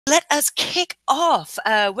let us kick off.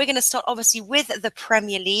 We're going to start, obviously, with the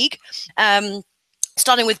Premier League.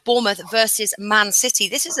 Starting with Bournemouth versus Man City.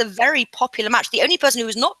 This is a very popular match. The only person who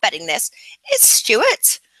is not betting this is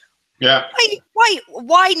Stuart. Yeah.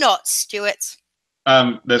 Why not, Stuart?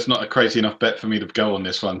 There's not a crazy enough bet for me to go on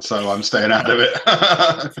this one, so I'm staying out of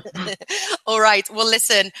it. All right. Well,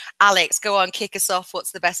 listen, Alex, go on, kick us off.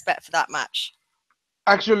 What's the best bet for that match?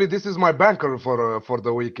 Actually, this is my banker for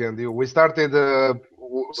the weekend. We started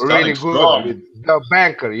really good strong with the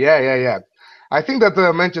banker. Yeah. I think that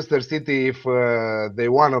Manchester City, if they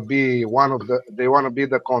want to be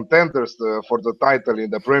the contenders for the title in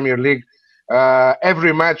the Premier League,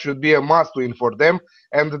 every match should be a must-win for them,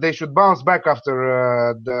 and they should bounce back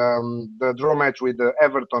after the draw match with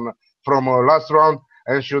Everton from last round,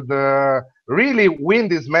 and should really win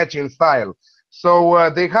this match in style. So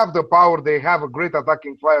they have the power. They have a great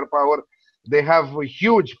attacking firepower. They have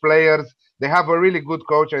huge players. They have a really good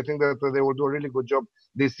coach. I think that they will do a really good job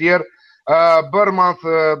this year.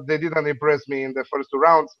 Bournemouth, they didn't impress me in the first two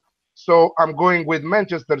rounds. So I'm going with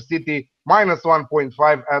Manchester City minus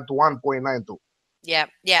 1.5 at 1.92. Yeah.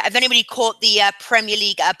 If anybody caught the Premier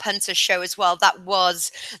League punter show as well, that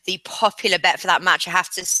was the popular bet for that match, I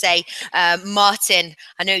have to say. Martin,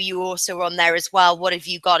 I know you also were on there as well. What have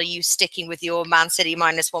you got? Are you sticking with your Man City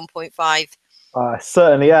minus 1.5? I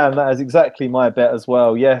certainly am. That is exactly my bet as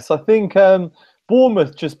well. Yes, I think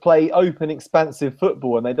Bournemouth just play open, expansive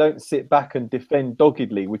football, and they don't sit back and defend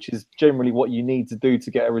doggedly, which is generally what you need to do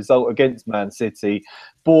to get a result against Man City.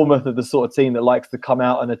 Bournemouth are the sort of team that likes to come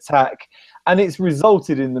out and attack, and it's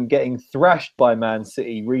resulted in them getting thrashed by Man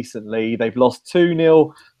City recently. They've lost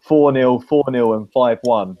 2-0, 4-0, 4-0 and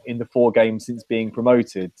 5-1 in the 4 games since being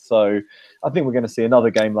promoted. So I think we're going to see another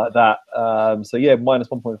game like that. So yeah, minus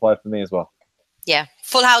 1.5 for me as well. Yeah,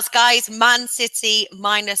 full house, guys. Man City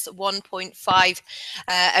minus 1.5.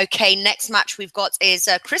 Okay, next match we've got is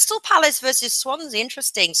Crystal Palace versus Swansea.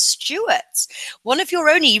 Interesting. Stuart, one of your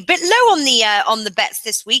own. You're a bit low on the bets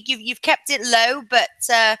this week. You've kept it low, but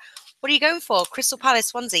what are you going for? Crystal Palace,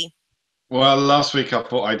 Swansea. Well, last week I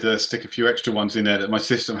thought I'd stick a few extra ones in there that my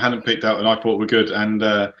system hadn't picked out and I thought were good. And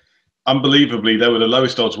unbelievably, they were the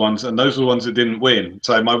lowest odds ones, and those were the ones that didn't win.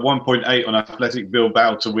 So my 1.8 on Athletic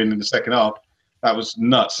Bilbao to win in the second half, that was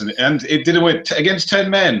nuts, and it didn't win against 10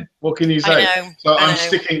 men. What can you say?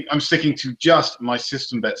 I'm sticking to just my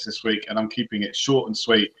system bets this week, and I'm keeping it short and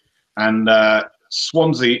sweet. And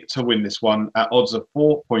Swansea to win this one at odds of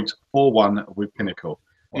 4.41 with Pinnacle.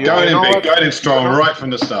 Going in big, going in strong right from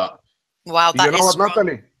the start. Wow, that is strong.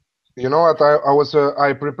 Natalie? You know what?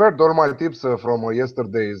 I prepared all my tips from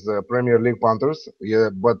yesterday's Premier League punters. Yeah,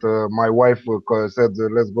 but my wife said,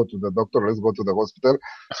 "Let's go to the doctor. Let's go to the hospital."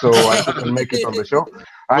 So I couldn't make it on the show.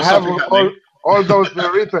 I have all those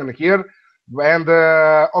written here, and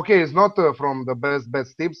okay, it's not from the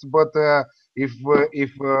best tips, but if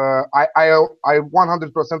I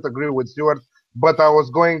 100% agree with Stuart, but I was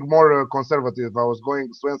going more conservative. I was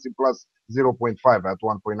going Swansea plus 0.5 at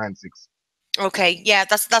 1.96. Okay, yeah,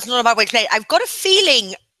 that's not a bad way to play it. I've got a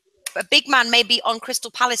feeling a big man may be on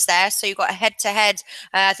Crystal Palace there, so you've got a head-to-head.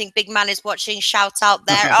 I think Big Man is watching. Shout out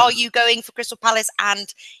there. Are you going for Crystal Palace?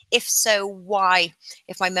 And if so, why?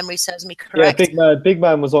 If my memory serves me correct. Yeah, Big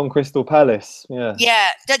Man was on Crystal Palace. Yeah,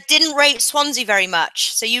 that didn't rate Swansea very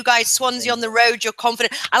much. So you guys, Swansea on the road, you're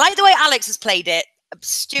confident. I like the way Alex has played it.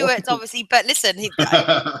 Stuart, obviously, but listen, he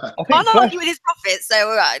can't argue with his profits.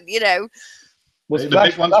 So you know. The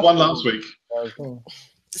big ones won last week.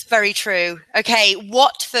 It's very true. Okay,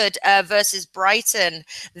 Watford versus Brighton.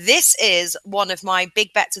 This is one of my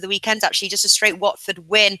big bets of the weekend, actually, just a straight Watford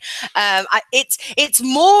win. It's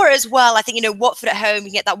more as well, I think, you know, Watford at home,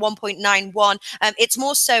 you get that 1.91. It's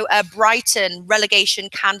more so Brighton, relegation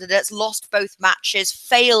candidates, lost both matches,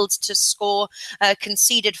 failed to score,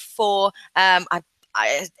 conceded 4.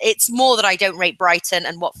 It's more that I don't rate Brighton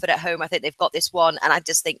and Watford at home. I think they've got this one, and I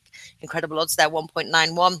just think incredible odds there,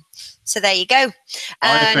 1.91. So there you go.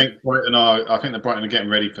 I think Brighton are getting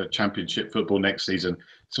ready for Championship football next season.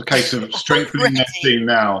 It's a case of strengthening their team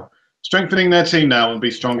now, and be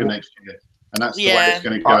stronger next year. And that's the way it's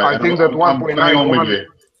going to go. I think that 1.91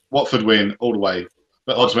 Watford win all the way,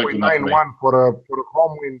 but odds won't be enough for me. 1.91 for a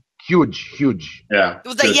home win. Huge. Yeah.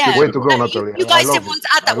 Well, way to go, Natalie. You guys didn't want to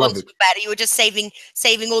add that one to the bet. You were just saving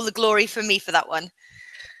all the glory for me for that one.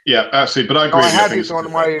 Yeah, absolutely. But I agree. I had it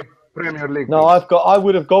on my Premier League. No, I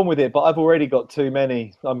would have gone with it, but I've already got too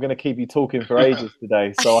many. I'm going to keep you talking for ages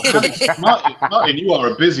today. So Martin, you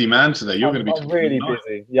are a busy man today. You're going to be I'm really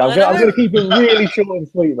busy. Yeah, I'm going to keep it really short and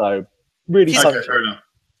sweet though. Really. Okay, fair enough.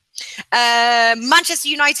 Manchester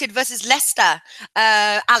United versus Leicester.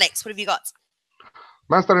 Alex, what have you got?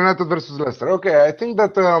 Manchester United versus Leicester. Okay, I think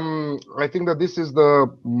that this is the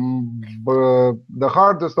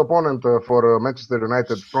hardest opponent for Manchester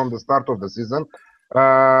United from the start of the season.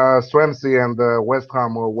 Swansea and West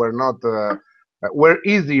Ham were not were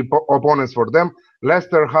easy opponents for them.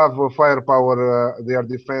 Leicester have firepower. They are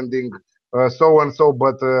defending so and so,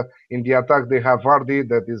 but in the attack they have Vardy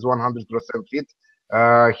that is 100% fit.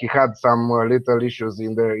 He had some little issues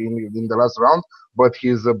in the last round, but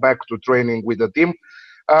he's back to training with the team.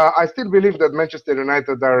 I still believe that Manchester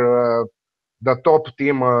United are the top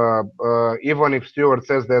team, even if Stewart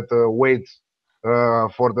says that wait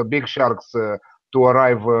for the big sharks to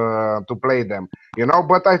arrive to play them.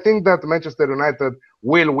 But I think that Manchester United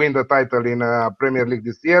will win the title in Premier League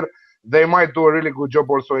this year. They might do a really good job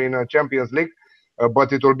also in Champions League,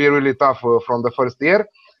 but it will be really tough from the first year.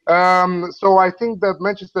 So I think that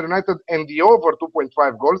Manchester United and the over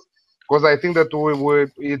 2.5 goals, because I think that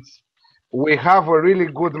we have a really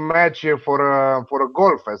good match here for a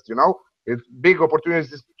goal fest. It's big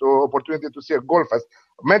opportunity to see a goal fest.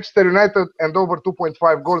 Manchester United and over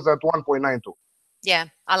 2.5 goals at 1.92. Yeah,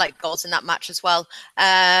 I like goals in that match as well.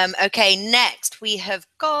 Okay, next we have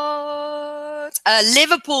got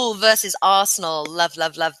Liverpool versus Arsenal. Love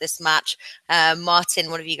this match. Martin,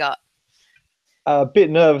 what have you got? A bit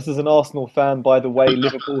nervous as an Arsenal fan, by the way.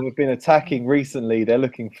 Liverpool have been attacking recently. They're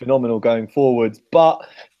looking phenomenal going forwards. But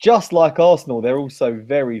just like Arsenal, they're also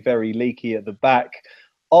very, very leaky at the back.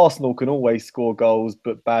 Arsenal can always score goals,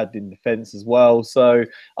 but bad in defence as well. So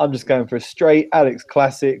I'm just going for a straight Alex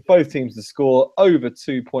Classic. Both teams to score over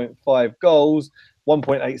 2.5 goals,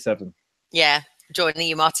 1.87. Yeah, joining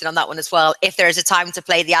you, Martin, on that one as well. If there is a time to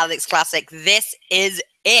play the Alex Classic, this is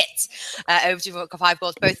it. Over 2.5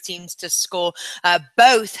 goals, both teams to score.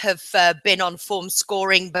 Both have been on form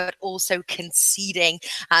scoring, but also conceding.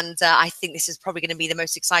 And I think this is probably going to be the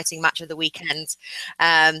most exciting match of the weekend.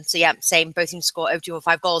 So yeah, same. Both teams score over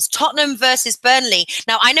 2.5 goals. Tottenham versus Burnley.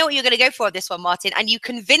 Now, I know what you're going to go for this one, Martin, and you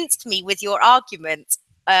convinced me with your argument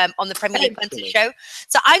on the Premier League Punter show.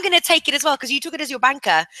 So I'm going to take it as well, because you took it as your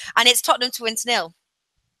banker, and it's Tottenham to win 0.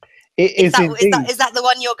 Is that the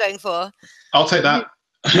one you're going for? I'll take that.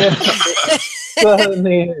 Yeah, it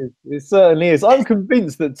certainly is. It certainly is. I'm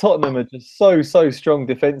convinced that Tottenham are just so strong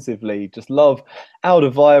defensively. Just love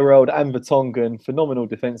Alderweireld and Vertonghen, phenomenal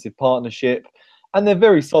defensive partnership, and they're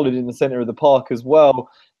very solid in the centre of the park as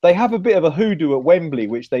well. They have a bit of a hoodoo at Wembley,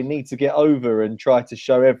 which they need to get over and try to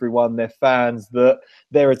show everyone, their fans, that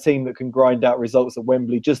they're a team that can grind out results at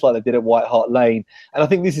Wembley, just like they did at White Hart Lane. And I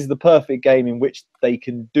think this is the perfect game in which they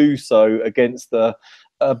can do so against the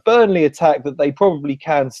Burnley attack that they probably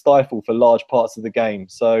can stifle for large parts of the game.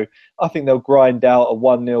 So I think they'll grind out a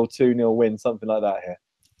 1-0, 2-0 win, something like that here.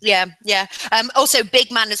 Yeah. Also,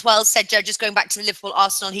 Big Man as well said, just going back to the Liverpool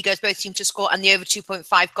Arsenal, he goes both teams to score, and the over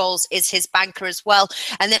 2.5 goals is his banker as well.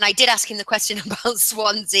 And then I did ask him the question about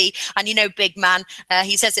Swansea, and Big Man,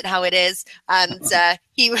 he says it how it is, and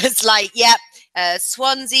he was like, "Yep,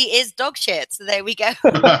 Swansea is dog shit." So there we go.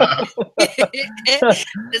 There's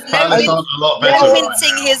no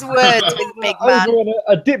mincing his words with Big Man. Over on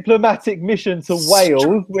a diplomatic mission to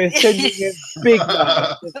Wales, we're sending in Big Man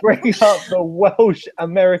to bring up the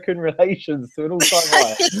Welsh-American relations to an all-time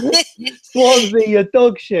high. Swansea, you're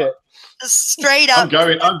dog shit. Straight up.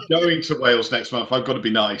 I'm going to Wales next month. I've got to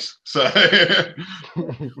be nice. So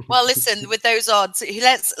well, listen, with those odds,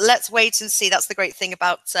 let's wait and see. That's the great thing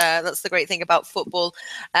about football.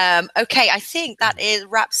 Okay, I think that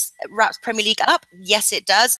wraps Premier League up. Yes, it does.